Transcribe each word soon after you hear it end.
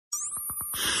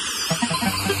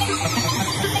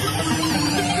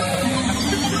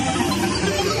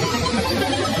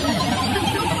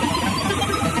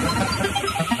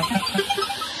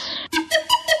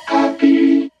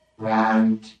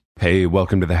Hey,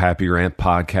 welcome to the Happy Rant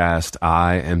Podcast.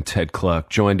 I am Ted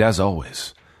Cluck, joined as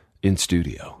always in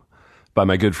studio by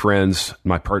my good friends,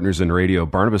 my partners in radio,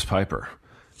 Barnabas Piper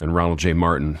and Ronald J.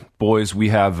 Martin. Boys, we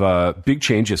have big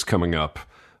changes coming up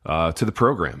to the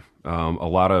program. A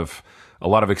lot of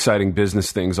exciting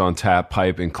business things on tap,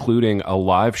 Pipe, including a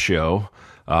live show.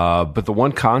 But the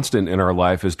one constant in our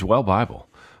life is Dwell Bible.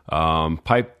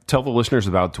 Pipe, tell the listeners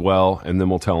about Dwell, and then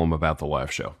we'll tell them about the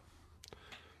live show.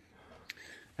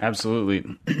 Absolutely.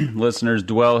 Listeners,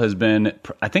 Dwell has been,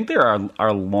 I think they're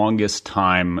our longest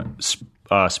time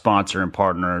sponsor and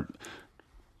partner,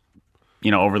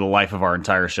 over the life of our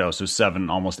entire show. So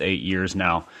 7, almost 8 years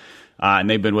now. And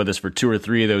they've been with us for 2 or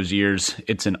 3 of those years.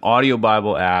 It's an audio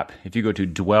Bible app. If you go to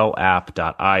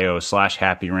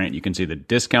dwellapp.io/happyrant, you can see the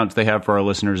discounts they have for our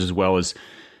listeners as well as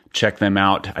check them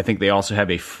out. I think they also have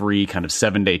a free kind of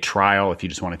 7-day trial if you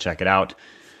just want to check it out.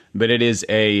 But it is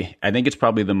I think it's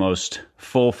probably the most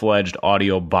full-fledged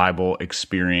audio Bible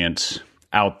experience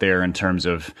out there in terms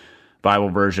of Bible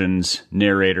versions,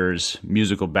 narrators,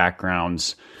 musical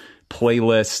backgrounds,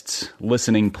 playlists,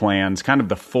 listening plans, kind of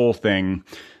the full thing.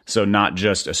 So not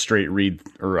just a straight read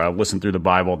or listen through the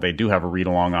Bible. They do have a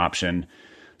read-along option.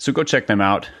 So go check them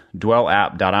out,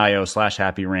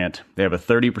 dwellapp.io/happyrant. They have a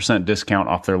 30% discount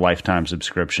off their lifetime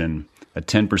subscription, a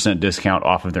 10% discount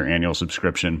off of their annual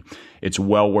subscription. It's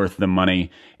well worth the money.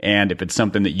 And if it's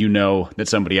something that you know that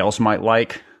somebody else might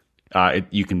like,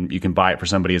 you can buy it for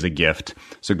somebody as a gift.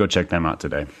 So go check them out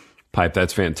today. Pipe,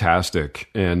 that's fantastic.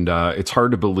 And it's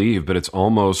hard to believe, but it's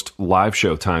almost live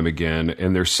show time again.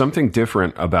 And there's something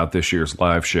different about this year's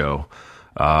live show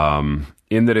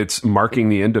in that it's marking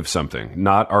the end of something,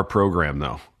 not our program,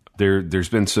 though. There's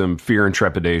been some fear and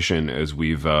trepidation as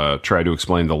we've tried to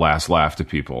explain the last laugh to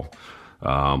people.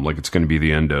 Like it's going to be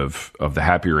the end of the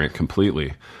Happy Rant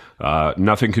completely.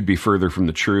 Nothing could be further from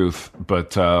the truth.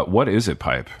 But what is it,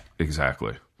 Pipe,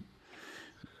 exactly?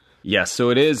 Yes, so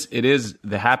it is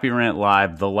the Happy Rant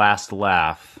Live, the last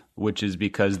laugh, which is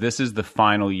because this is the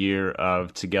final year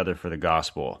of Together for the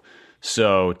Gospel.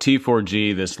 So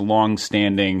T4G, this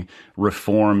long-standing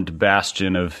reformed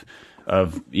bastion of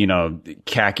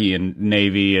khaki and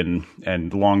navy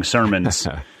and long sermons.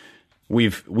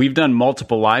 We've done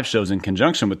multiple live shows in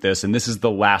conjunction with this, and this is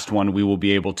the last one we will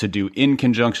be able to do in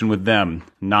conjunction with them,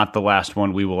 not the last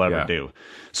one we will ever do.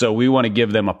 So we want to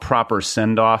give them a proper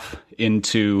send-off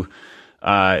into,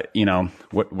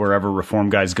 wherever reform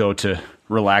guys go to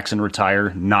relax and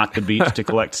retire, not the beach to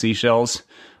collect seashells.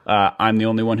 I'm the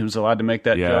only one who's allowed to make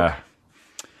that joke.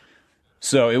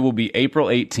 So it will be April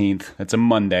 18th. That's a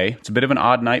Monday. It's a bit of an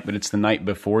odd night, but it's the night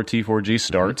before T4G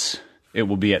starts. It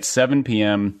will be at 7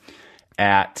 p.m.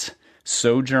 at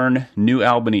Sojourn, New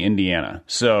Albany, Indiana.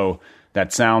 So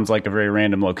that sounds like a very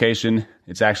random location.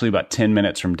 It's actually about 10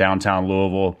 minutes from downtown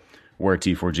Louisville, where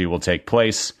T4G will take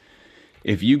place.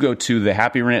 If you go to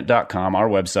thehappyrant.com, our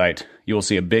website, you'll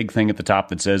see a big thing at the top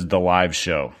that says The Live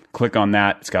Show. Click on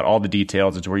that. It's got all the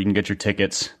details. It's where you can get your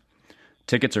tickets.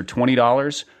 Tickets are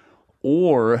 $20,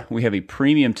 or we have a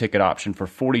premium ticket option for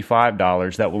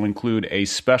 $45 that will include a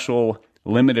special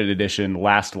limited edition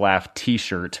Last Laugh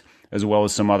t-shirt, as well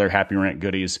as some other Happy Rant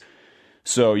goodies.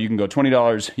 So you can go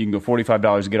 $20, you can go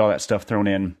 $45, get all that stuff thrown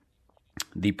in.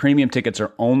 The premium tickets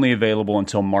are only available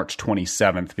until March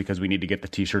 27th because we need to get the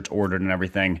t-shirts ordered and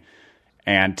everything.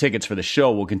 And tickets for the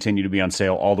show will continue to be on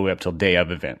sale all the way up till day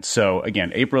of event. So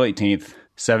again, April 18th,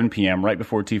 7 p.m., right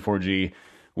before T4G,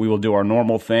 we will do our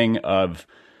normal thing of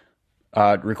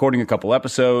recording a couple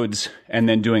episodes and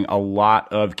then doing a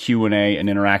lot of Q&A and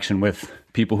interaction with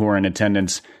people who are in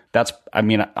attendance.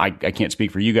 I can't speak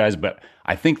for you guys, but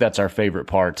I think that's our favorite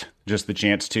part, just the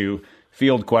chance to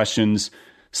field questions,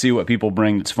 see what people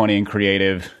bring that's funny and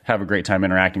creative, have a great time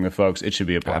interacting with folks. It should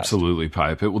be a blast. Absolutely,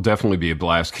 Pipe. It will definitely be a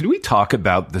blast. Can we talk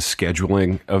about the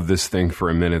scheduling of this thing for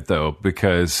a minute, though?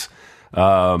 Because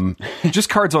just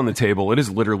cards on the table, it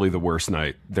is literally the worst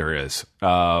night there is.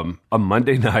 A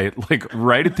Monday night, like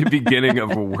right at the beginning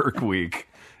of a work week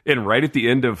and right at the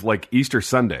end of like Easter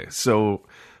Sunday. So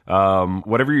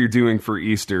whatever you're doing for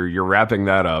Easter, you're wrapping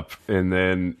that up, and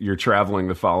then you're traveling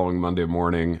the following Monday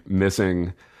morning,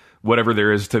 missing whatever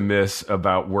there is to miss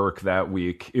about work that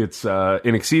week. It's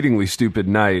an exceedingly stupid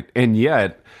night. And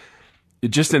yet,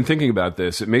 just in thinking about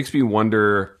this, it makes me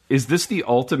wonder, is this the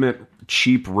ultimate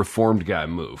cheap reformed guy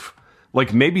move?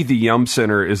 Like maybe the Yum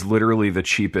Center is literally the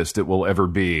cheapest it will ever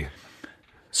be.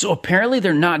 So apparently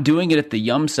they're not doing it at the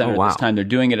Yum Center this time. They're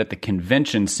doing it at the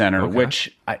Convention Center,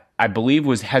 which I believe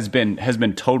has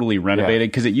been totally renovated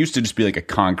because it used to just be like a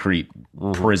concrete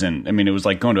prison. I mean, it was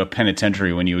like going to a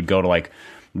penitentiary when you would go to like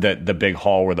the big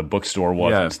hall where the bookstore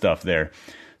was and stuff there.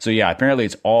 So yeah, apparently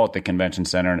it's all at the convention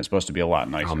center, and it's supposed to be a lot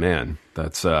nicer. Oh man,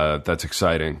 that's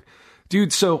exciting,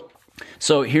 dude. So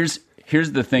here's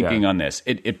the thinking on this.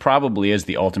 It probably is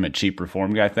the ultimate cheap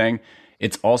reform guy thing.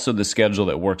 It's also the schedule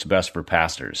that works best for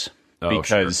pastors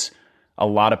because a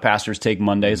lot of pastors take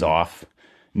Mondays off.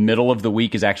 Middle of the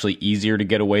week is actually easier to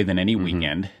get away than any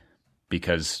weekend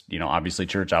because, obviously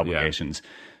church obligations.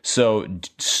 So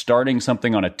starting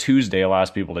something on a Tuesday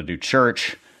allows people to do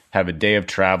church, have a day of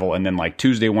travel, and then like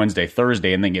Tuesday, Wednesday,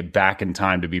 Thursday, and then get back in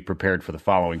time to be prepared for the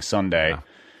following Sunday. Yeah.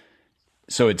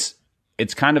 So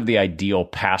it's kind of the ideal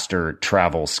pastor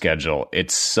travel schedule.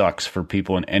 It sucks for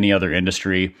people in any other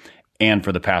industry and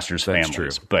for the pastors'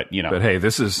 families. True. But hey,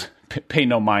 this is pay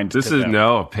no mind.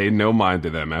 Pay no mind to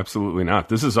them. Absolutely not.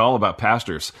 This is all about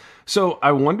pastors. So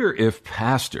I wonder if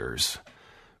pastors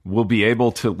will be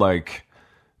able to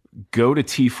go to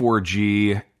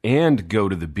T4G and go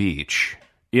to the beach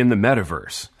in the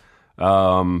metaverse.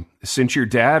 Since your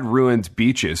dad ruined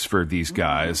beaches for these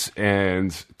guys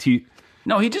and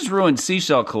No, he just ruined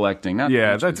seashell collecting.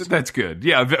 That's good.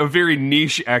 Yeah, a very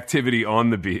niche activity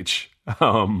on the beach.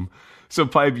 So,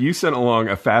 Pipe, you sent along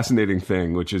a fascinating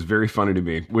thing, which is very funny to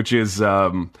me, which is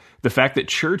the fact that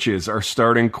churches are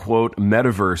starting, quote,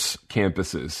 metaverse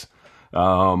campuses.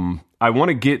 I want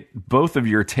to get both of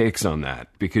your takes on that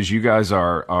because you guys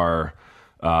are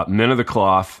men of the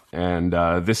cloth, and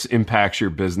this impacts your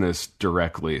business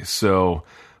directly. So,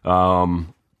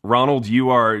 Ronald, you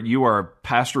are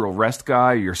pastoral rest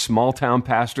guy. You're small town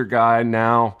pastor guy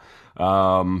now.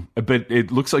 But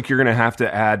it looks like you're going to have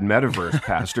to add metaverse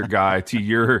pastor guy to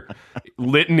your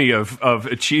litany of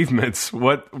achievements.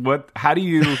 How do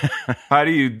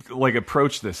you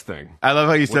approach this thing? I love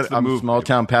how you said I'm a small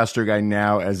town pastor guy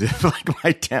now, as if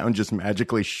my town just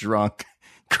magically shrunk.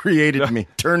 Created me,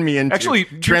 turned me into. Actually,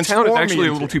 your town is actually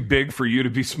a little too big for you to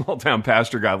be small town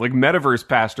pastor guy. Metaverse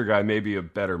pastor guy may be a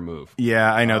better move.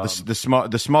 Yeah, I know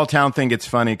the small town thing gets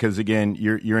funny because again,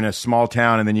 you're in a small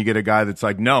town and then you get a guy that's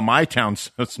like, no, my town's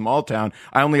a small town.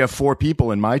 I only have 4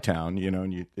 people in my town.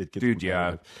 And it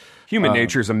gets human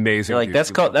nature is amazing. You're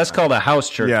that's called a house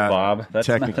church, Bob. That's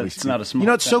technically not a small.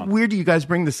 It's so weird you guys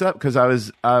bring this up because I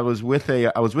was with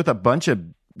a bunch of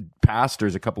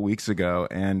pastors a couple weeks ago,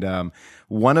 and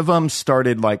one of them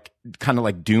started kind of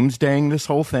doomsdaying this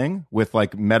whole thing with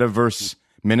metaverse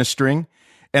ministering.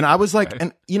 And I was like,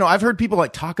 and I've heard people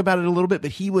talk about it a little bit,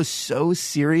 but he was so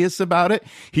serious about it.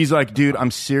 He's like, dude,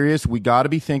 I'm serious. We got to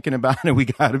be thinking about it. We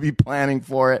got to be planning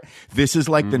for it. This is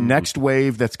the next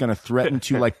wave that's going to threaten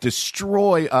to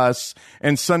destroy us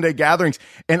and Sunday gatherings.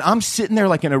 And I'm sitting there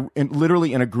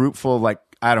literally in a group full of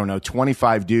I don't know,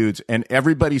 25 dudes, and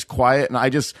everybody's quiet. And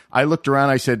I looked around,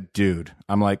 I said, dude,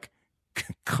 I'm like,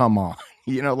 come on.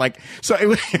 So it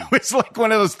was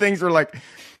one of those things where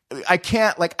I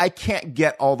can't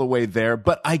get all the way there,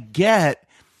 but I get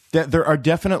that there are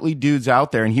definitely dudes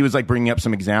out there. And he was bringing up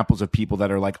some examples of people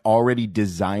that are already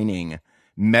designing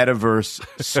metaverse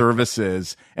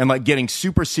services and getting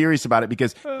super serious about it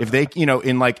because if they,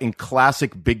 in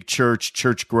classic big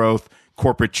church growth,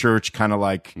 corporate church kind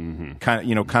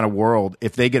of world,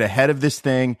 if they get ahead of this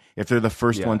thing, if they're the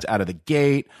first ones out of the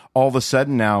gate, all of a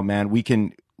sudden now, man, we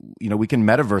can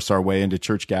metaverse our way into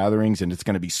church gatherings and it's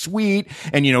going to be sweet.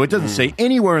 And it doesn't say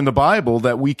anywhere in the Bible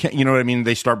that we can, you know what I mean?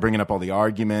 They start bringing up all the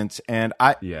arguments, and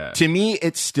to me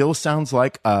it still sounds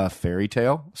like a fairy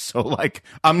tale. So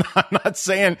I'm not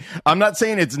saying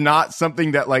it's not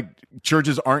something that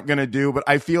churches aren't going to do, but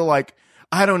I feel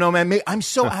I don't know, man. I'm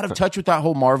so out of touch with that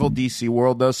whole Marvel DC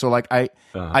world, though. So,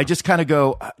 I just kind of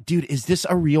go, dude, is this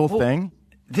a real thing?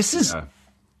 This is.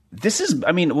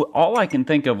 I mean, all I can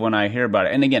think of when I hear about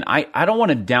it. And again, I don't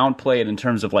want to downplay it in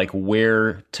terms of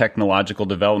where technological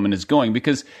development is going,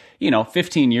 because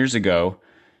 15 years ago,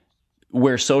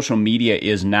 where social media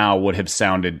is now would have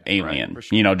sounded alien. Right,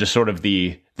 sure. Just sort of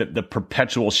the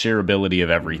perpetual shareability of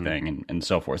everything and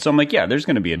so forth. So I'm like, yeah, there's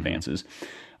going to be advances.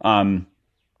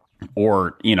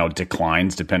 Or,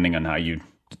 declines, depending on how you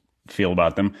feel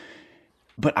about them.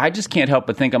 But I just can't help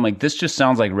but think, I'm like, this just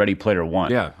sounds like Ready Player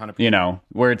One. Yeah, 100%.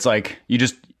 Where it's you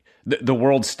just, the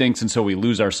world stinks, and so we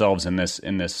lose ourselves in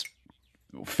this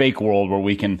fake world where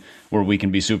we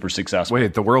can be super successful.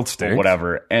 Wait, the world stinks? Or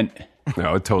whatever. And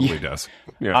no, it totally does.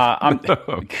 Yeah.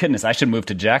 Goodness, I should move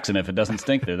to Jackson if it doesn't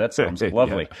stink there. That sounds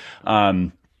lovely. Yeah.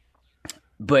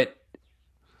 But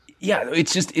yeah,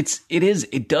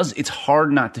 it's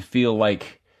hard not to feel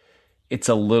like it's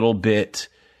a little bit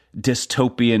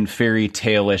dystopian fairy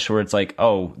tale-ish, where it's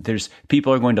there's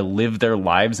people are going to live their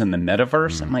lives in the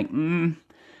metaverse. I'm like,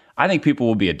 I think people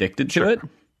will be addicted to it.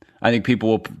 I think people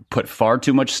will put far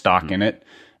too much stock in it.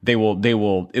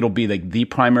 It'll be like the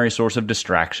primary source of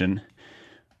distraction.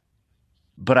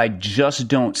 But I just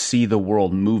don't see the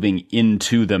world moving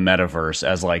into the metaverse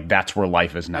as like that's where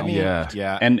life is now.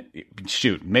 Yeah. And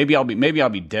shoot, maybe I'll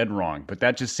be dead wrong, but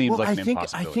that just seems like an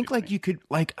impossibility. I think like you could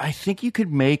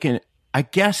make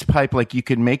Pipe, like you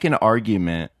could make an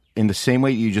argument in the same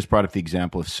way you just brought up the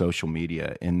example of social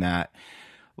media, in that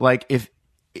like if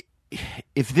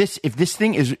this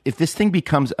thing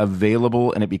becomes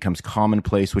available and it becomes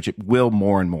commonplace, which it will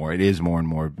more and more, it is more and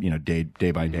more, day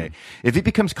by day. If it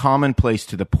becomes commonplace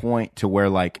to the point to where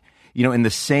like, in the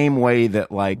same way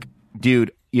that like,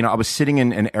 dude, I was sitting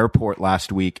in an airport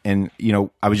last week and,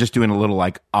 I was just doing a little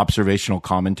like observational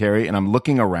commentary, and I'm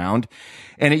looking around,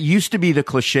 and it used to be the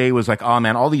cliche was like, oh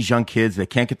man, all these young kids, they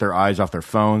can't get their eyes off their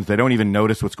phones. They don't even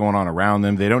notice what's going on around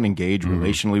them. They don't engage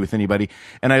relationally with anybody.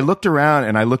 And I looked around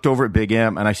and I looked over at Big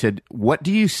M and I said, what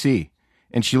do you see?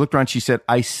 And she looked around, she said,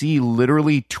 I see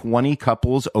literally 20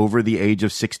 couples over the age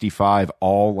of 65,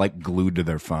 all like glued to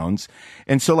their phones.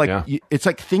 And so like, it's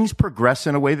like things progress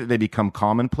in a way that they become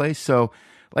commonplace. So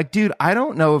like, dude, I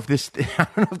don't know if this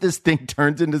thing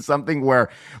turns into something where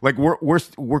like we're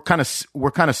kind of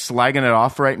slagging it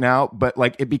off right now, but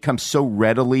like it becomes so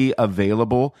readily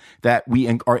available that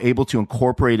we are able to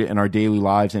incorporate it in our daily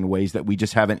lives in ways that we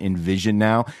just haven't envisioned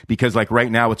now. Because like right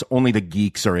now, it's only the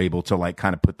geeks are able to like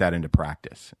kind of put that into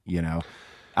practice.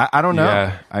 I don't know.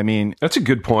 Yeah. I mean, that's a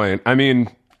good point. I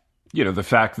mean, the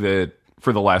fact that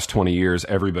for the last 20 years,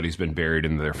 everybody's been buried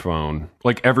in their phone.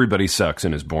 Like everybody sucks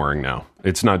and is boring now.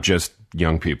 It's not just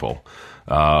young people.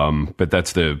 But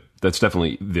that's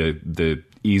definitely the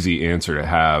easy answer to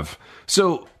have.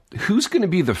 So who's going to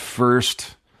be the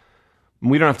first?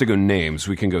 We don't have to go names.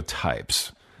 We can go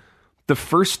types. The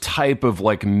first type of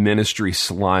like ministry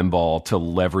slime ball to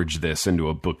leverage this into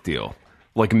a book deal,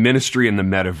 like ministry in the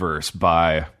metaverse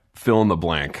by fill in the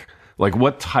blank. Like,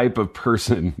 what type of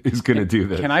person is going to do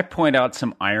this? Can I point out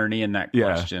some irony in that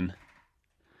question?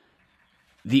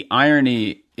 The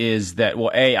irony is that,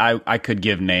 well, I could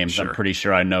give names. Sure. I'm pretty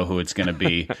sure I know who it's going to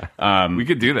be. We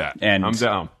could do that. And I'm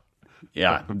down.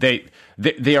 Yeah,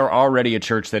 they are already a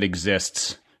church that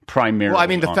exists primarily. Well, I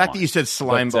mean, the online. fact that you said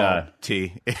slime ball,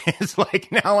 T, is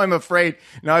like, now I'm afraid.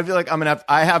 Now I feel like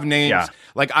I have names. Yeah.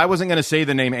 Like, I wasn't going to say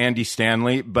the name Andy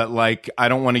Stanley, but like, I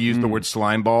don't want to use the word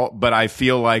slime ball, but I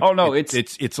feel like,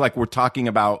 it's like we're talking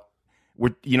about,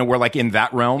 we're like in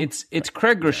that realm. It's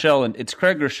Craig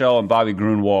Groeschel and Bobby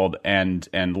Grunwald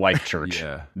and Life Church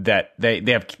that they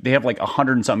have like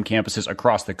 100 and something campuses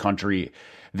across the country.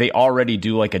 They already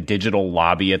do like a digital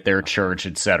lobby at their church,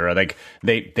 et cetera. Like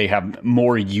they have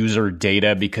more user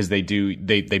data because they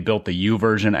built the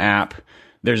YouVersion app.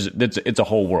 It's a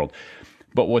whole world.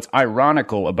 But what's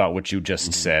ironical about what you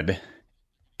just said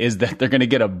is that they're going to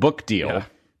get a book deal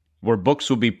where books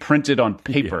will be printed on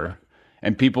paper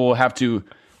and people will have to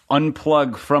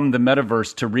unplug from the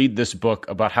metaverse to read this book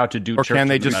about how to do church. Or can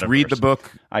they just read the book?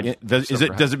 Does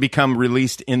it become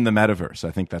released in the metaverse?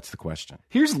 I think that's the question.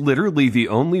 Here's literally the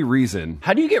only reason.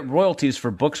 How do you get royalties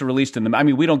for books released in the? I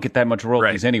mean, we don't get that much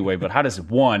royalties anyway. But how does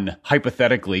one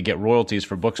hypothetically get royalties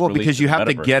for books? Well, released because you in have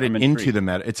the to metaverse? get it into the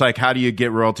meta. It's like, how do you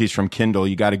get royalties from Kindle?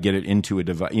 You got to get it into a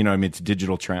device. I mean, it's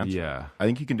digital transfer. Yeah, I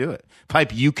think you can do it.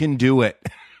 Pipe, you can do it.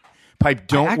 Pipe,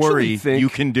 don't worry, you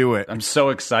can do it. I'm so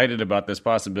excited about this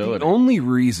possibility. The only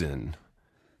reason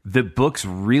that books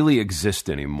really exist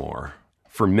anymore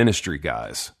for ministry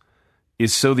guys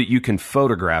is so that you can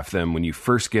photograph them when you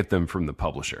first get them from the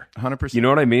publisher. 100%. You know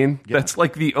what I mean? Yeah. That's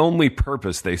like the only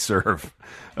purpose they serve.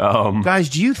 Guys,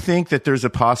 do you think that there's a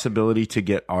possibility to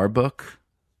get our book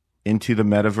into the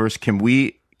metaverse? Can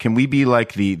we be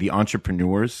like the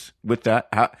entrepreneurs with that?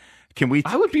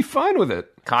 I would be fine with it.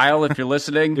 Kyle, if you're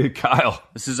listening, Kyle,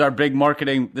 this is our big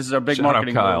marketing. Shout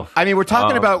marketing, out, Kyle. Move. I mean, we're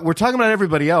talking about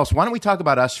everybody else. Why don't we talk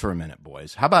about us for a minute,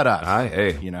 boys? How about us?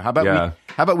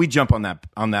 How about we jump on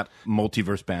that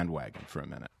multiverse bandwagon for a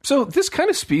minute? So this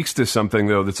kind of speaks to something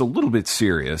though that's a little bit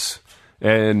serious,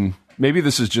 and maybe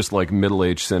this is just like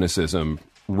middle-aged cynicism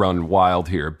run wild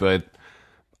here, but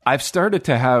I've started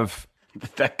to have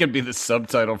that could be the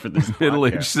subtitle for this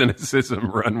middle-aged cynicism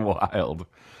run wild.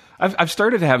 I've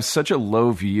started to have such a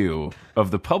low view of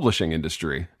the publishing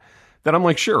industry that I'm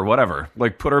like, sure, whatever.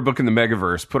 Like, put our book in the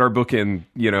Megaverse, put our book in,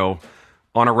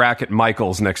 on a rack at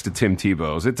Michael's next to Tim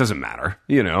Tebow's. It doesn't matter,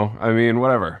 I mean,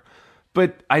 whatever.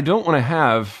 But I don't want to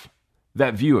have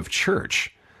that view of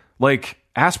church. Like,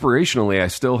 aspirationally, I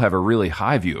still have a really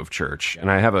high view of church, and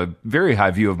I have a very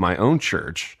high view of my own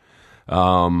church.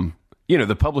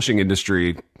 The publishing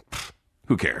industry,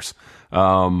 who cares?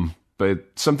 But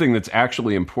something that's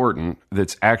actually important,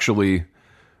 that's actually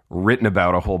written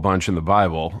about a whole bunch in the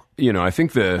Bible. I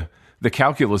think the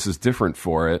calculus is different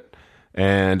for it,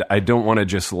 and I don't want to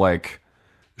just like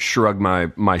shrug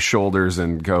my shoulders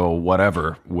and go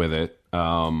whatever with it.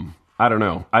 I don't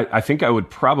know. I think I would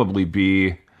probably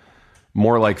be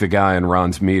more like the guy in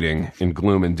Ron's meeting in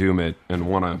Gloom and Doom It and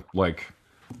want to like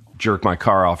jerk my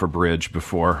car off a bridge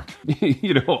before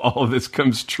all of this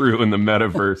comes true in the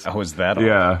metaverse. Oh, is that all?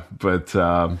 Yeah, but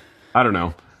I don't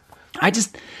know.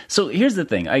 So here's the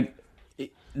thing.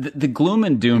 The gloom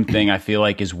and doom thing I feel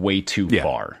like is way too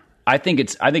far. I think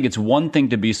it's one thing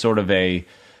to be sort of a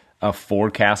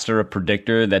forecaster, a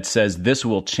predictor that says this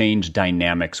will change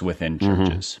dynamics within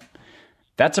churches.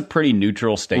 That's a pretty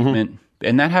neutral statement,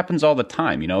 and that happens all the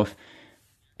time.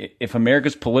 If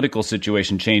America's political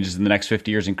situation changes in the next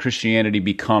 50 years and Christianity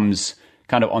becomes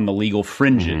kind of on the legal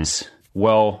fringes,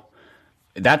 well,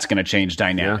 that's going to change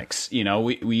dynamics. Yeah.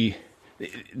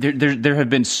 There have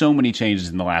been so many changes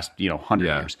in the last 100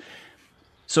 years.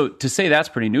 So to say that's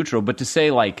pretty neutral, but to say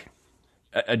like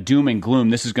a doom and gloom,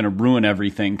 this is going to ruin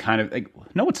everything, kind of like,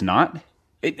 no, it's not.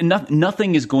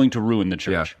 Nothing is going to ruin the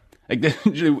church. Yeah.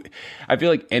 I feel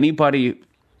like anybody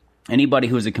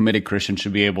who is a committed Christian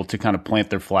should be able to kind of plant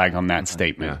their flag on that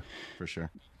statement. Yeah, for sure.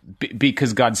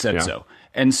 Because God said so.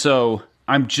 And so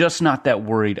I'm just not that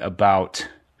worried about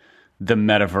the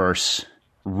metaverse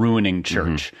ruining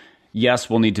church. Yes,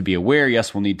 we'll need to be aware.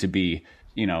 Yes, we'll need to be,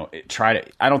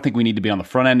 I don't think we need to be on the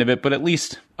front end of it, but at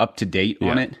least up to date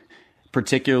on it.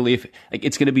 Particularly if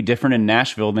it's going to be different in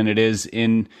Nashville than it is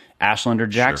in Ashland or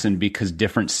Jackson because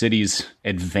different cities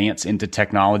advance into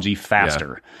technology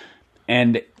faster. Yeah.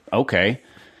 And okay,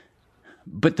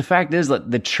 but the fact is that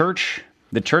the church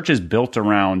is built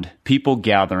around people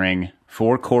gathering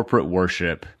for corporate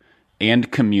worship and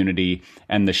community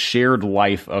and the shared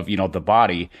life of the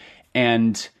body,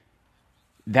 and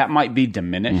that might be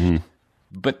diminished.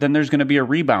 But then there's going to be a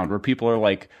rebound where people are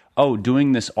like, oh,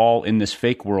 doing this all in this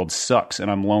fake world sucks, and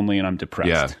I'm lonely and I'm depressed.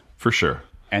 Yeah, for sure.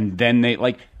 And then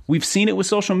we've seen it with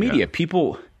social media.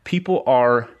 Yeah. People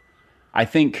are, I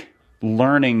think,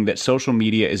 learning that social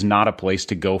media is not a place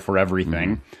to go for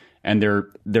everything, and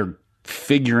they're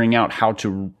figuring out how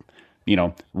to,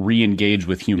 re-engage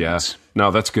with humans. Yeah.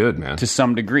 No, that's good, man. To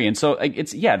some degree. And so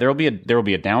there'll be a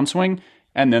downswing,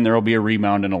 and then there'll be a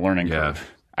rebound and a learning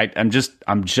curve. I'm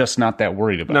just not that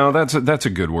worried about. No, that's a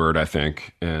good word, I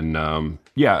think. And I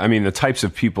mean, the types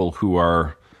of people who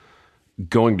are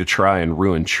going to try and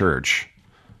ruin church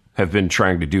have been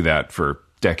trying to do that for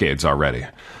decades already.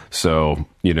 So,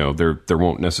 there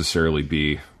won't necessarily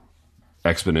be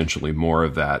exponentially more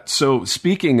of that. So,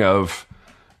 speaking of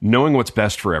knowing what's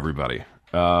best for everybody,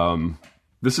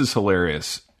 this is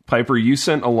hilarious. Piper, you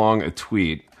sent along a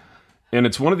tweet, and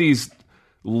it's one of these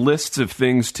lists of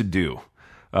things to do.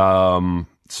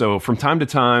 So from time to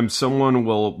time, someone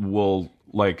will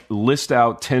like list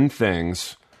out 10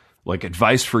 things, like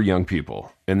advice for young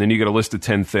people. And then you get a list of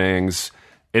 10 things,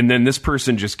 and then this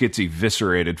person just gets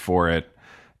eviscerated for it.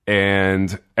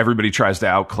 And everybody tries to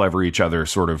out-clever each other,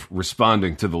 sort of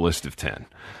responding to the list of 10.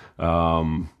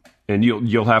 And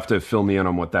you'll have to fill me in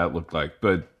on what that looked like.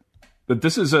 But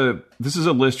this is a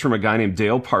list from a guy named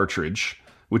Dale Partridge,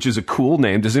 which is a cool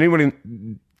name.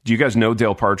 Do you guys know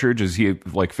Dale Partridge? Is he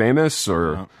like famous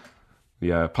or? No.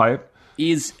 Yeah, Pipe?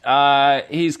 He's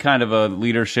kind of a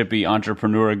leadershipy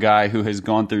entrepreneur guy who has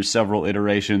gone through several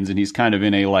iterations, and he's kind of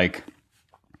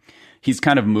he's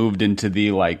kind of moved into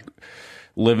the like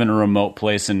live in a remote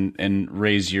place and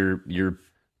raise your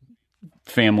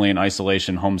family in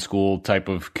isolation, homeschool type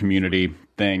of community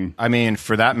thing. I mean,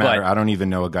 for that matter, I don't even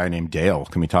know a guy named Dale.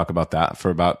 Can we talk about that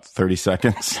for about 30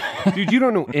 seconds? Dude, you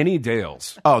don't know any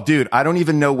Dales. Oh, dude, I don't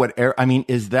even know what era. I mean,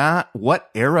 what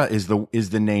era is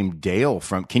the name Dale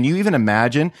from? Can you even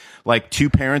imagine like two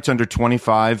parents under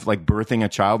 25 like birthing a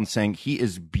child and saying he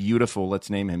is beautiful, let's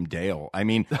name him Dale? I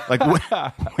mean, like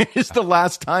when is the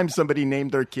last time somebody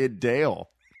named their kid Dale?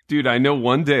 Dude, I know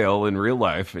one Dale in real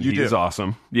life, and he's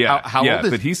awesome. Yeah, how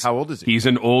old is he? He's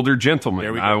an older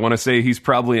gentleman. I want to say he's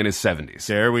probably in his 70s.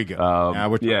 There we go.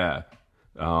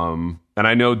 And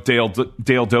I know Dale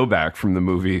Doback from the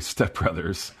movie Step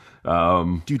Brothers.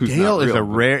 Dude, Dale is a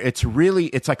rare.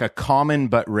 It's like a common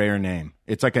but rare name.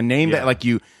 It's like a name that like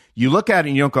you look at it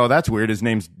and you don't go, oh, that's weird. His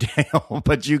name's Dale,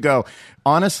 but you go,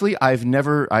 honestly, I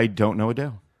don't know a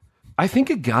Dale. I think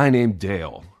a guy named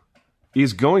Dale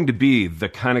is going to be the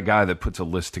kind of guy that puts a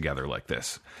list together like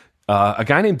this. A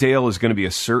guy named Dale is going to be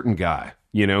a certain guy.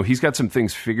 He's got some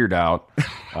things figured out.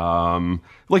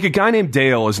 Like a guy named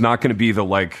Dale is not going to be the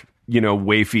like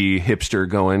wafy hipster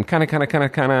going kind of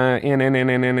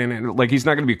in. Like he's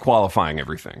not going to be qualifying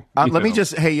everything. Let me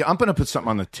just, hey, I'm going to put something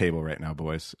on the table right now,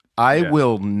 boys. I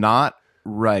will not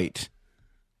write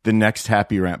the next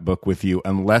Happy Rant book with you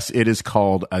unless it is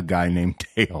called A Guy Named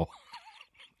Dale.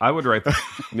 I would write that.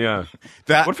 Yeah.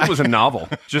 What if it was a novel?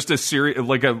 Just a series,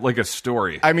 like a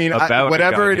story. I mean, about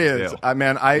whatever it is.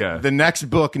 Dale. The next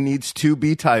book needs to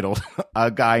be titled A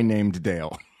Guy Named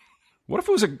Dale. What if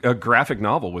it was a graphic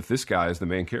novel with this guy as the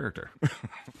main character?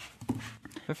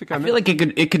 I feel like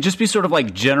it could just be sort of like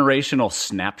generational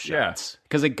snapshots.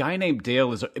 Because A Guy Named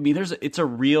Dale is, it's a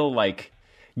real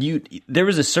there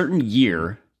was a certain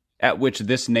year at which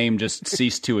this name just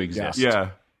ceased to exist. Yeah.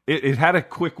 It had a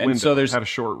quick window. And so it had a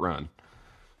short run.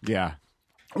 Yeah.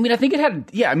 I think it had.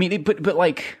 Yeah.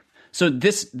 So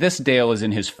this Dale is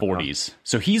in his 40s.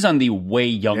 So he's on the way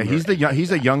younger. Yeah,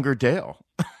 he's a younger Dale.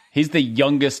 He's the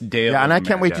youngest Dale. Yeah, and I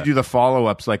can't wait to do the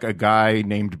follow-ups, like A Guy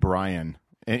Named Brian.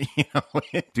 And,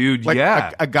 dude,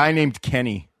 a guy named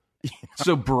Kenny.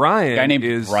 So Brian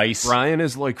is Bryce. Brian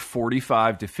is like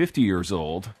 45 to 50 years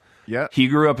old. Yeah. He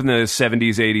grew up in the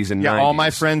 70s, 80s, and 90s. All my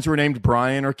friends were named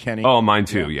Brian or Kenny. Oh, mine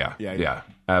too. Yeah.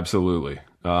 Absolutely.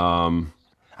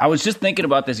 I was just thinking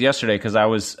about this yesterday because I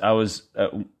was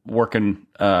working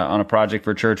on a project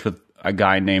for church with a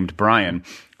guy named Brian,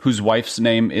 whose wife's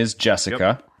name is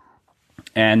Jessica. Yep.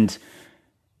 And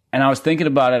I was thinking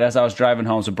about it as I was driving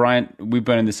home. So Brian, we've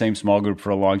been in the same small group for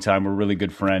a long time. We're really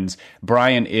good friends.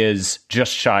 Brian is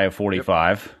just shy of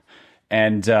 45. Yep.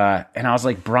 And I was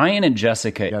like, Brian and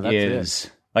Jessica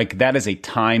that is a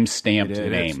time-stamped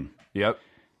name. Yep.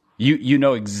 You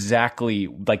know exactly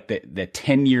like the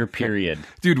 10-year period.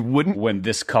 Dude, when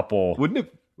this couple wouldn't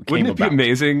it be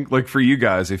amazing, like for you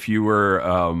guys, if you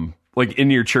were like in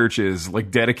your churches,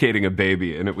 like dedicating a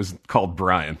baby and it was called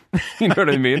Brian? You know what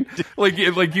I mean? like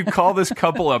you call this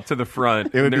couple up to the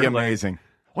front. It would be amazing.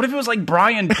 What if it was like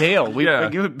Brian Dale?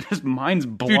 His mind's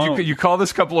blown. Dude, you call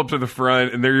this couple up to the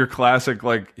front, and they're your classic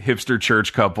like hipster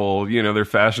church couple. They're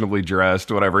fashionably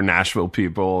dressed, whatever, Nashville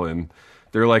people, and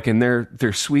they're like, and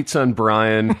their sweet son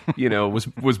Brian,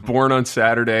 was born on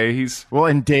Saturday.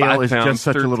 And Dale is just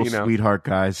such a little sweetheart,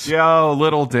 guys. Yeah,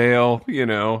 little Dale.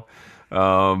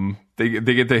 They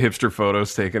get the hipster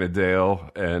photos taken of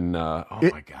Dale, and my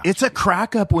god, it's a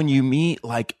crack up when you meet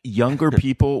like younger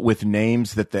people with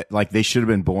names that like they should have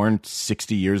been born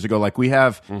 60 years ago. Like we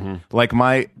have, like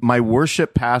my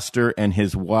worship pastor and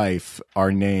his wife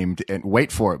are named, and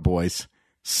wait for it, boys,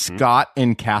 Scott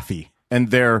and Kathy,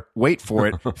 and they're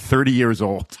 30 years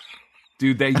old.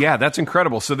 Dude, that's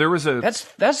incredible. So there was that's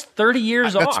 30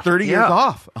 years off. That's 30 years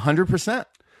off, 100%.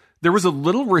 There was a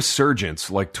little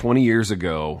resurgence like 20 years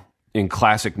ago in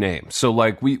classic names. So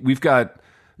like we've got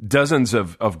dozens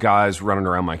of guys running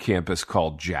around my campus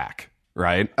called Jack,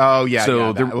 right? Oh yeah.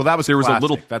 So there was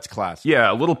classic. That's classic.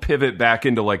 Yeah, a little pivot back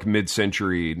into like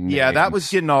mid-century names. Yeah, that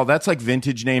was getting that's like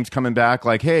vintage names coming back,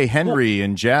 like hey, Henry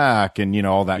and Jack and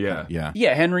all that.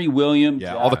 Yeah, Henry, William.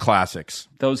 Yeah, all the classics.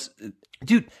 Those,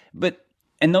 dude.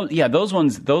 Those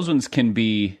ones can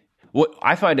be. What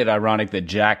I find it ironic that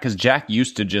because Jack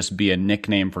used to just be a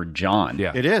nickname for John.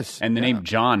 Yeah, it is. And the name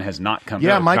John has not come.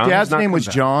 Yeah, my dad's name was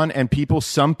John, and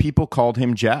some people called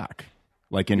him Jack,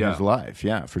 like in his life.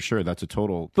 Yeah, for sure. That's a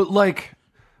total. But like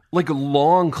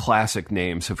long classic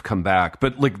names have come back,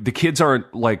 but like the kids aren't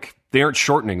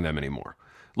shortening them anymore.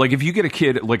 Like if you get a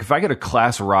kid, like if I get a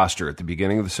class roster at the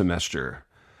beginning of the semester,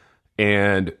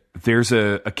 and there's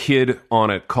a kid on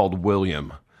it called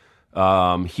William.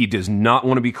 He does not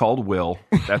want to be called Will.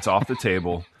 That's off the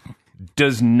table.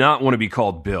 Does not want to be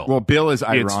called Bill. Well, Bill is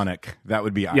ironic. That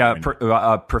would be ironic.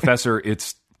 Yeah, Professor,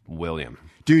 it's William.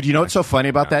 Dude, you know what's so funny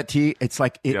about that, T? It's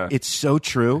like, it's so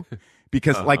true.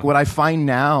 Because like what I find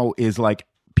now is like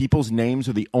people's names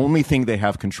are the only thing they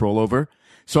have control over.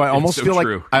 So I almost feel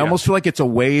like it's a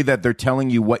way that they're telling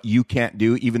you what you can't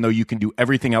do, even though you can do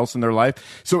everything else in their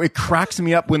life. So it cracks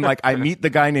me up when like I meet the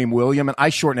guy named William, and I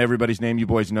shorten everybody's name. You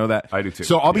boys know that. I do too.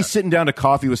 So I'll be sitting down to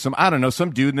coffee with some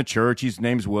dude in the church. His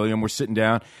name's William. We're sitting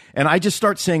down, and I just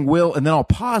start saying Will, and then I'll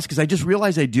pause because I just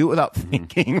realize I do it without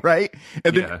thinking, right?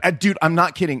 And then, dude, I'm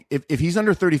not kidding. If he's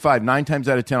under 35, 9 times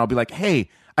out of 10, I'll be like, hey,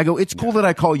 I go, it's cool that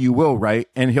I call you Will, right?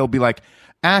 And he'll be like,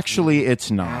 actually, it's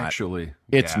not.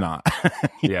 It's not.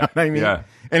 You know what I mean? Yeah.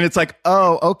 And it's like,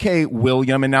 oh, okay,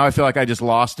 William. And now I feel like I just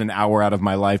lost an hour out of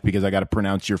my life because I got to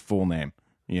pronounce your full name,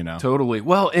 Totally.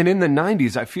 Well, and in the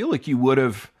 90s, I feel like you would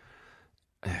have,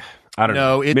 I don't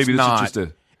know. It's maybe not. This is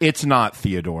just it's not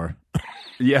Theodore.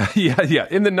 Yeah.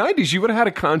 In the 90s, you would have had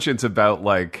a conscience about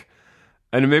like,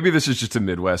 and maybe this is just a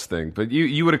Midwest thing, but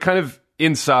you would have kind of,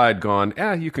 inside gone,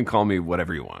 you can call me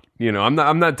whatever you want. You know, I'm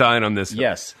not dying on this.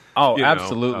 Yes. Oh,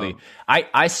 absolutely.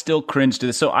 I still cringe to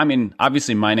this. So, I mean,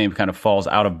 obviously my name kind of falls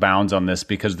out of bounds on this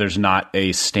because there's not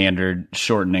a standard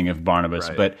shortening of Barnabas,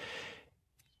 but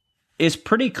it's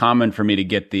pretty common for me to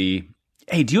get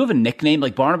hey, do you have a nickname?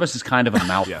 Like, Barnabas is kind of a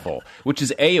mouthful, which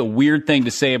is a weird thing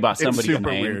to say about somebody's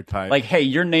name. Weird, Pipe. Like, hey,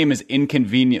 your name is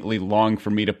inconveniently long for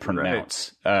me to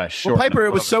pronounce. Well, Piper,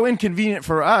 it was so inconvenient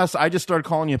for us, I just started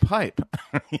calling you Pipe.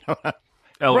 You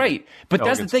know? Right. But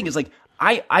that's the thing is, like,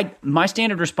 my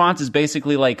standard response is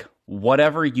basically like,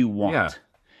 whatever you want. Yeah.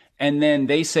 And then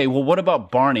they say, well, what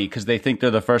about Barney? Because they think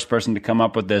they're the first person to come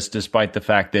up with this, despite the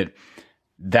fact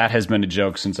that has been a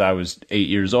joke since I was 8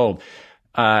 years old.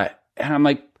 And I'm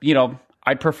like, you know,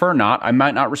 I'd prefer not. I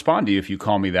might not respond to you if you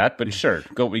call me that, but sure,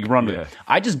 we run with it.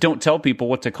 I just don't tell people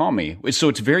what to call me. So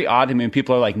it's very odd to me when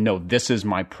people are like, no, this is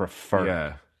my preferred.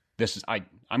 Yeah. This is,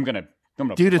 I'm going to.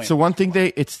 Dude, it's the one thing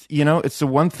it's the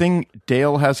one thing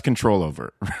Dale has control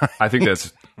over. Right? I think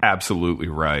that's absolutely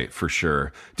right, for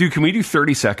sure. Dude, can we do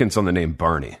 30 seconds on the name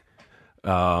Barney?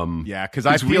 Yeah, because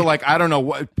I feel like, I don't know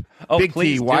what. Big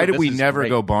T, why did we never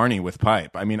go Barney with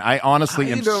Pipe? I mean, I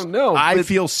honestly don't know. I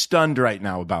feel stunned right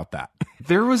now about that.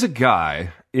 There was a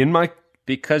guy in my...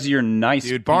 Because you're nice.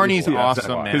 Dude, Barney's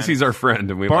awesome, man. Because he's our friend.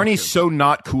 And Barney's so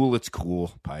not cool, it's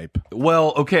cool, Pipe.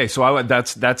 Well, okay, so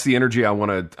that's the energy I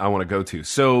want to go to.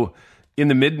 So in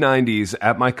the mid-'90s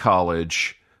at my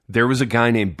college, there was a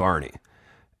guy named Barney.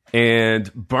 And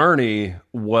Barney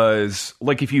was,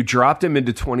 like, if you dropped him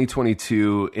into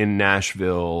 2022 in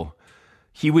Nashville,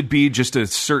 he would be just a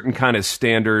certain kind of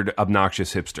standard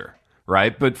obnoxious hipster,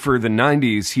 right? But for the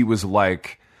 90s, he was,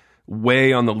 like,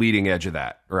 way on the leading edge of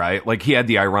that, right? Like, he had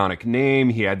the ironic name,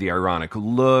 he had the ironic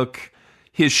look.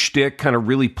 His shtick kind of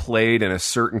really played in a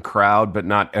certain crowd, but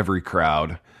not every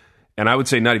crowd. And I would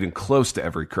say not even close to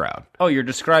every crowd. Oh, you're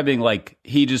describing like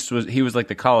he was like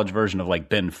the college version of like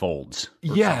Ben Folds.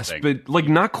 Yes, something. But like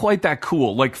not quite that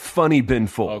cool, like funny Ben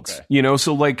Folds. Okay. You know,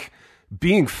 so like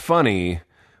being funny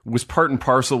was part and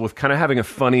parcel with kind of having a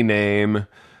funny name,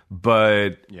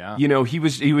 but you know, he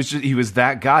was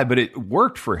that guy, but it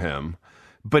worked for him.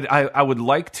 But I would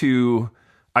like to,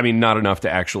 I mean, not enough to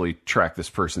actually track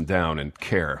this person down and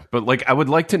care, but like I would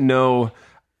like to know.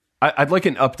 I'd like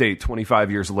an update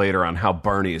 25 years later on how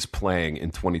Barney is playing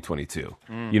in 2022.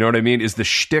 You know what I mean? Is the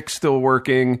shtick still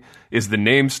working? Is the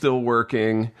name still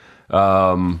working?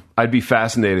 I'd be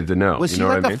fascinated to know. Was he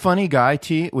like a funny guy,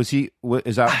 T? Was he?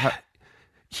 Is that?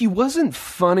 He wasn't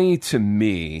funny to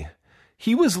me.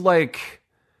 He was like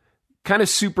kind of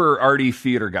super arty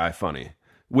theater guy funny,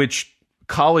 which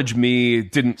college me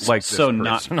didn't like. So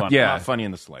not funny. Yeah, not funny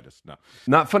in the slightest. No,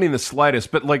 not funny in the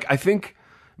slightest. But like, I think.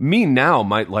 Me now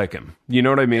might like him. You know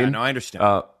what I mean? Yeah, no, I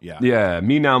understand. Yeah,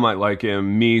 me now might like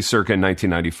him. Me circa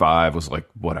 1995 was like,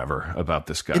 whatever about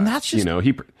this guy. And that's just, you know,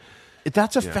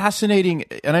 that's a fascinating,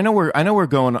 and I know we're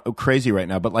going crazy right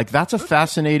now, but like that's a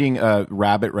fascinating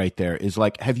rabbit right there. Is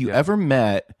like, have you ever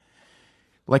met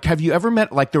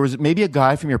like there was maybe a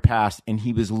guy from your past and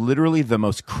he was literally the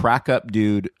most crack up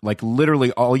dude, like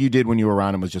literally all you did when you were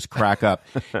around him was just crack up.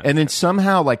 And then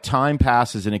somehow like time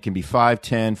passes and it can be 5,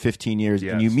 10, 15 years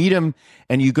and you meet him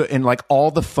and you go and like all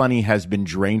the funny has been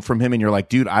drained from him and you're like,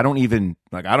 dude, I don't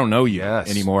know you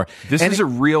anymore. This is a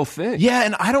real thing. Yeah,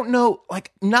 and I don't know,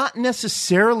 like not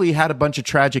necessarily had a bunch of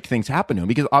tragic things happen to him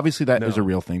because obviously that is a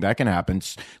real thing. That can happen.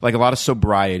 Like a lot of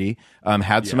sobriety,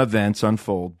 had some events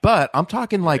unfold. But I'm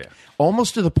talking like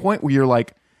almost to the point where you're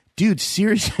like, dude,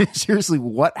 seriously,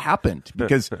 what happened?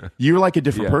 Because you're like a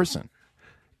different person.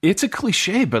 It's a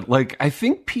cliche, but like I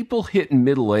think people hit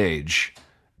middle age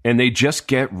and they just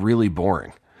get really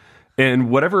boring.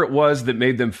 And whatever it was that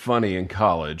made them funny in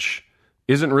college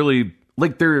isn't really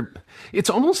like it's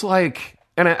almost like,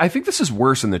 and I think this is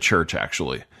worse in the church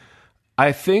actually.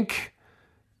 I think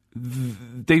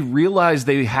they realize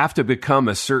they have to become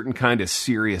a certain kind of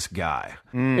serious guy.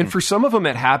 And for some of them,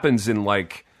 it happens in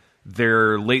like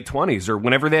their late 20s or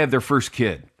whenever they have their first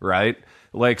kid, right?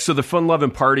 Like, so the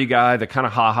fun-loving party guy, the kind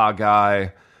of ha-ha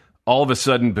guy, all of a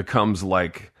sudden becomes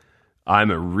like,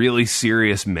 I'm a really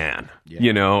serious man,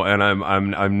 you know, and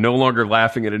I'm no longer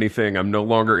laughing at anything. I'm no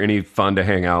longer any fun to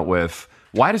hang out with.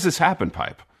 Why does this happen,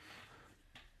 Pipe?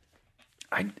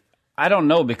 I don't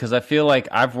know, because I feel like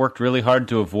I've worked really hard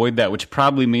to avoid that, which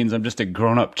probably means I'm just a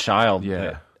grown-up child.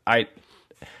 Yeah.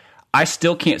 I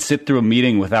still can't sit through a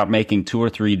meeting without making 2 or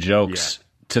 3 jokes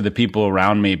to the people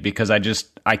around me because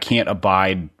I can't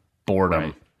abide boredom.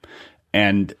 Right.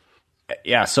 And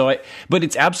but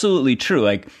it's absolutely true.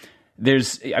 Like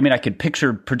I could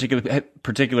picture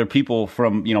particular people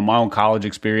from, my own college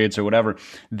experience or whatever.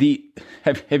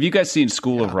 Have you guys seen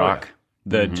School of Rock,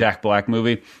 the Jack Black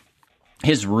movie?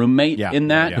 His roommate in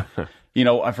that,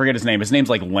 I forget his name. His name's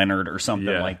like Leonard or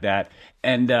something like that.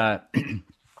 And,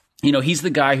 he's the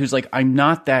guy who's like, I'm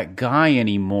not that guy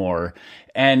anymore.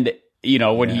 And,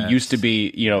 when he used to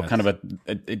be, kind of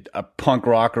a punk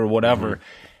rock or whatever,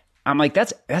 I'm like,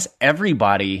 that's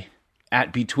everybody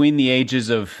at between the ages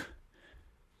of,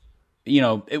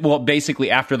 basically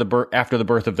after the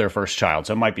birth of their first child.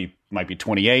 So it might be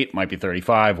 28, might be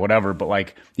 35, whatever. But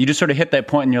like, you just sort of hit that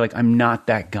point and you're like, I'm not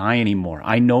that guy anymore.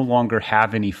 I no longer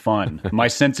have any fun. My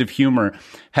sense of humor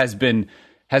has been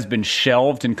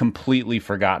shelved and completely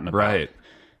forgotten about. Right.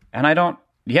 And I don't.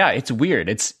 Yeah, it's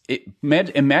weird.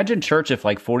 Imagine church if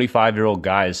like 45-year-old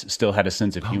guys still had a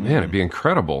sense of humor. Man, it'd be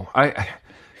incredible.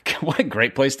 What a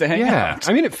great place to hang out.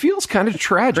 I mean, it feels kind of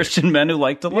tragic. Christian men who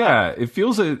like to laugh. Yeah, it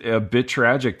feels a bit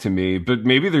tragic to me, but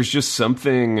maybe there's just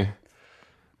something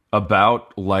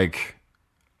about like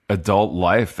adult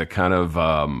life that kind of,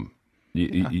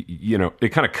 it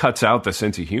kind of cuts out the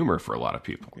sense of humor for a lot of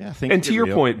people. Yeah, and to your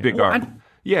point, Big R,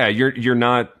 you're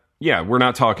not. Yeah, we're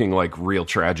not talking like real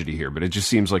tragedy here, but it just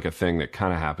seems like a thing that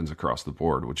kind of happens across the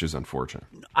board, which is unfortunate.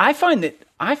 I find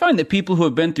that people who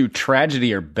have been through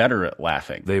tragedy are better at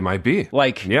laughing. They might be.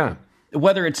 Like,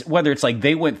 whether it's like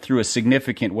they went through a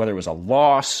significant, whether it was a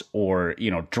loss or,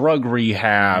 drug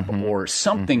rehab or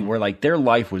something where like their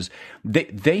life was,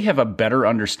 they have a better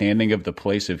understanding of the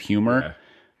place of humor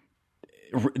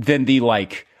than the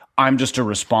like, I'm just a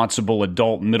responsible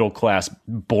adult, middle class,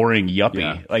 boring yuppie.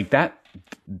 Yeah. Like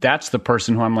that's the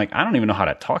person who I'm like, I don't even know how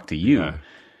to talk to you.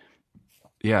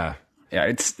 Yeah.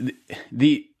 It's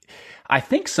I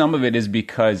think some of it is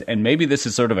because, and maybe this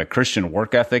is sort of a Christian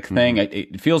work ethic thing.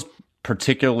 It feels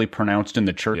particularly pronounced in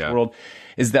the church world,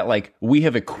 is that like we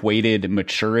have equated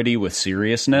maturity with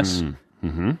seriousness.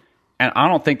 And I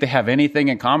don't think they have anything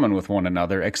in common with one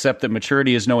another, except that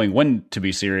maturity is knowing when to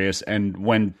be serious and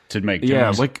when to make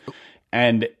jokes.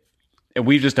 And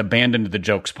we've just abandoned the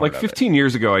jokes part. Like 15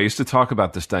 years ago, I used to talk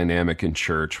about this dynamic in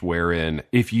church wherein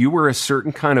if you were a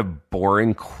certain kind of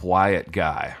boring, quiet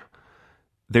guy,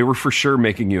 they were for sure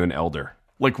making you an elder.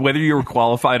 Like whether you were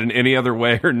qualified in any other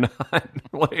way or not.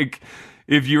 Like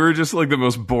if you were just like the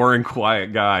most boring,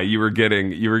 quiet guy, you were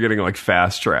getting like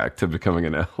fast track to becoming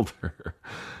an elder.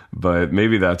 But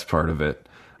maybe that's part of it.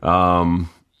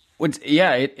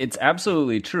 It's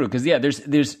absolutely true. Because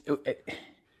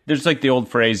there's like the old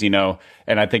phrase, and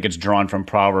I think it's drawn from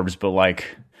Proverbs, but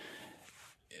like,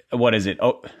 what is it?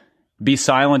 Oh, be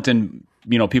silent and,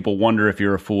 people wonder if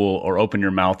you're a fool, or open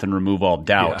your mouth and remove all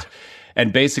doubt. Yeah.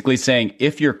 And basically saying,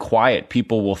 if you're quiet,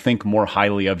 people will think more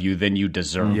highly of you than you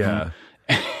deserve. Yeah.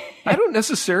 I don't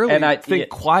necessarily think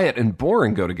quiet and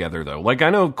boring go together, though. Like,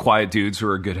 I know quiet dudes who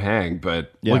are a good hang,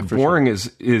 but like boring is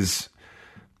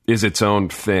its own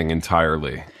thing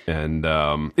entirely. And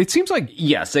it seems like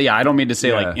I don't mean to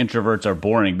say like introverts are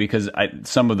boring, because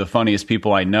some of the funniest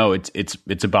people I know,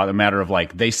 it's about a matter of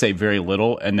like they say very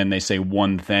little and then they say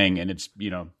one thing, and it's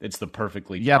it's the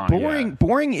perfectly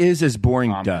boring is as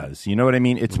boring does. You know what I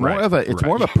mean? It's more of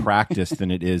a practice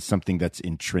than it is something that's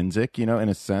intrinsic. In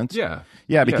a sense.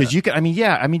 Because you can.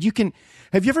 You can.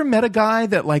 Have you ever met a guy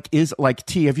that like is like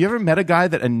T? Have you ever met a guy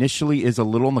that initially is a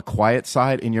little on the quiet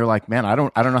side, and you're like, man, I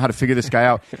don't know how to figure this guy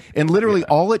out, and literally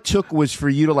all it took was for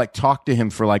you to like talk to him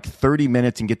for like 30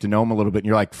 minutes and get to know him a little bit, and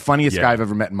you're like, funniest guy I've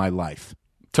ever met in my life.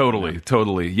 Totally.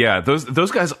 Yeah,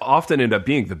 those guys often end up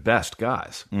being the best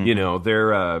guys.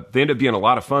 They're they end up being a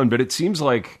lot of fun, but it seems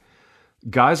like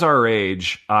guys our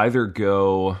age either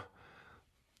go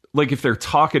like, if they're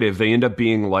talkative, they end up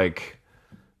being like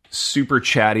super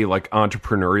chatty, like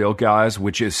entrepreneurial guys,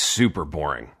 which is super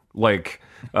boring. Like,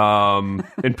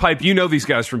 and Pipe, these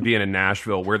guys from being in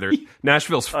Nashville, where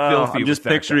Nashville's filthy. I'm just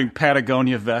picturing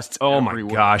Patagonia vests. Oh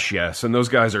everywhere. My gosh, yes. And those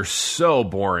guys are so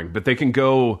boring, but they can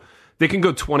go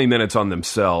 20 minutes on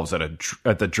themselves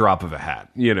at the drop of a hat.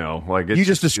 Like you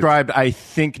just described, I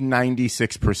think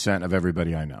 96% of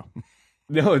everybody I know.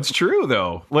 No, it's true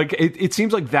though. Like it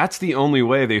seems like that's the only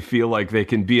way they feel like they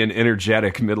can be an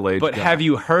energetic middle-aged But guy. Have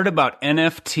you heard about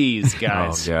NFTs,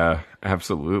 guys? Oh, yeah,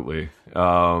 absolutely.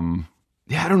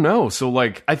 I don't know. So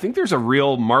like, I think there's a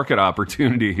real market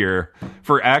opportunity here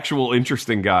for actual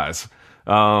interesting guys.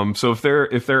 So if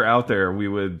they're out there, we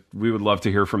would love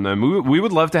to hear from them. We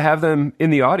would love to have them in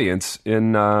the audience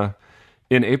in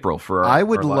April for our, I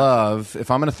would love,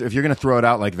 if you're going to throw it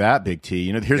out like that, Big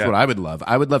T, here's what I would love.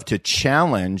 I would love to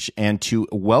challenge and to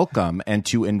welcome and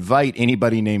to invite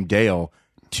anybody named Dale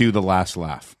to the Last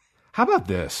Laugh. How about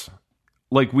this?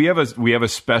 like we have a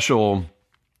special,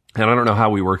 and I don't know how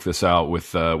we work this out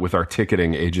with our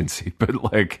ticketing agency,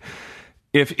 but like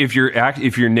if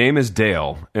your name is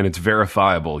Dale and it's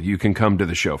verifiable, you can come to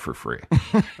the show for free.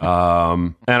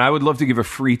 And I would love to give a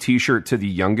free T-shirt to the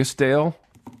youngest Dale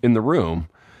in the room.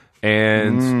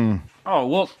 And oh,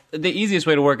 well, the easiest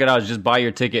way to work it out is just buy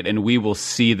your ticket and we will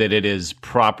see that it is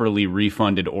properly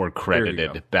refunded or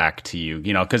credited back to you.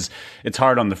 You know, because it's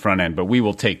hard on the front end, but we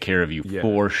will take care of you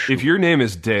for sure. If your name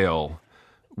is Dale,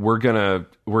 we're gonna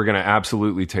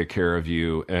absolutely take care of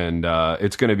you, and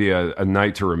it's gonna be a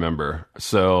night to remember.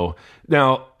 So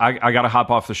now I got to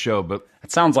hop off the show, but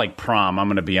it sounds like prom. I'm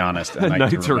gonna be honest. A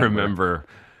night to remember.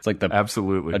 It's like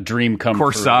absolutely a dream come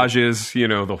corsages,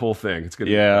 true. The whole thing. It's gonna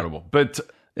be incredible. But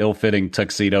ill-fitting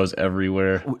tuxedos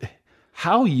everywhere.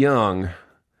 How young?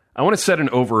 I want to set an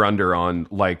over/under on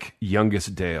like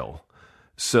youngest Dale.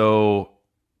 So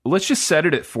let's just set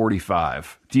it at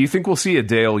 45. Do you think we'll see a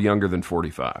Dale younger than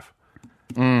 45?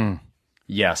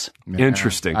 Yes.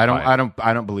 Interesting. I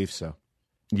don't believe so.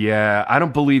 Yeah, I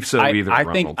don't believe so either.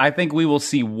 I think we will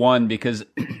see one because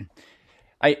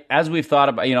as we've thought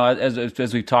about,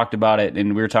 as we've talked about it,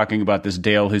 and we were talking about this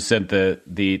Dale who sent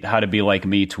the how to be like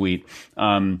me tweet.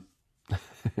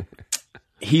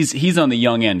 He's on the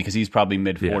young end because he's probably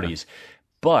mid 40s,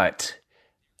 but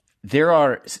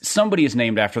somebody is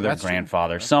named after their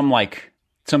grandfather. True.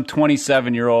 Some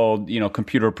 27-year-old,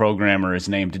 computer programmer is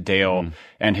named Dale,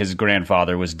 and his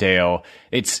grandfather was Dale.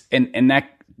 It's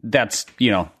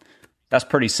that's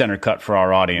pretty center cut for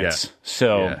our audience. Yeah.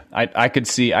 So I could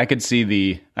see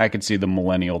the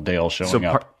millennial Dale showing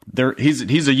up.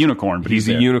 He's a unicorn, but he's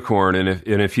a unicorn, and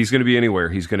if he's going to be anywhere,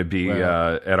 he's going to be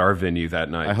at our venue that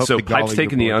night. I hope so Pipe's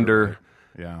taking the under.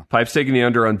 Yeah, Pipe's taking the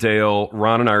under on Dale.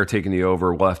 Ron and I are taking the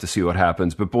over. We'll have to see what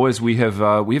happens. But boys, we have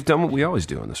done what we always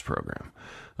do on this program,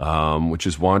 which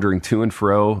is wandering to and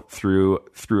fro through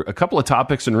a couple of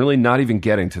topics and really not even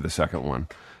getting to the second one,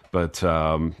 but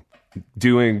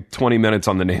doing 20 minutes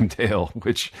on the name Dale,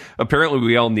 which apparently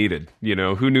we all needed.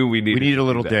 Who knew we needed? We needed a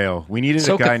little Dale. We needed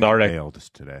a guy named Dale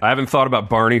just today. I haven't thought about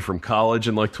Barney from college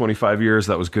in like 25 years.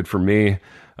 That was good for me.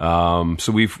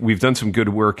 So we've done some good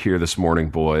work here this morning,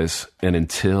 boys. And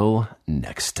until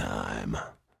next time.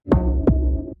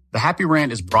 The Happy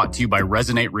Rant is brought to you by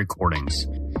Resonate Recordings.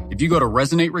 If you go to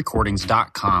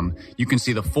resonaterecordings.com, you can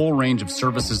see the full range of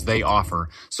services they offer.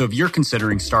 So if you're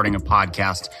considering starting a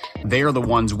podcast, they are the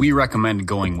ones we recommend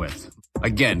going with.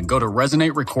 Again, go to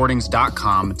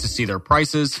resonaterecordings.com to see their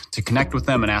prices, to connect with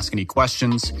them and ask any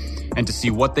questions, and to see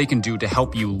what they can do to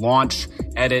help you launch,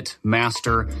 edit,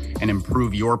 master, and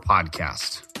improve your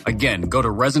podcast. Again, go to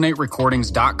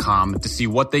resonaterecordings.com to see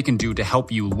what they can do to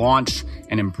help you launch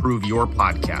and improve your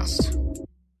podcast.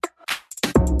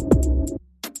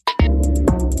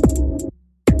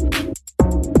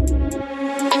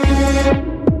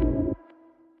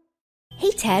 Hey,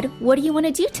 Ted, what do you want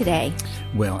to do today?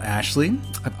 Well, Ashley,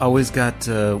 I've always got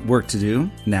work to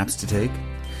do, naps to take,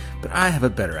 but I have a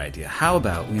better idea. How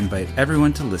about we invite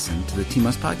everyone to listen to the Team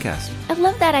Us podcast? I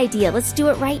love that idea. Let's do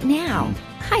it right now.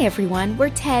 Hi, everyone. We're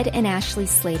Ted and Ashley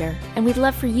Slater, and we'd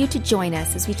love for you to join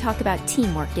us as we talk about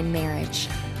teamwork in marriage.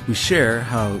 We share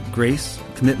how grace,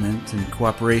 commitment, and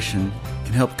cooperation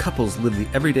can help couples live the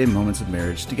everyday moments of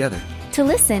marriage together. To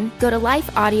listen, go to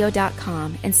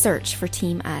lifeaudio.com and search for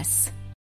Team Us.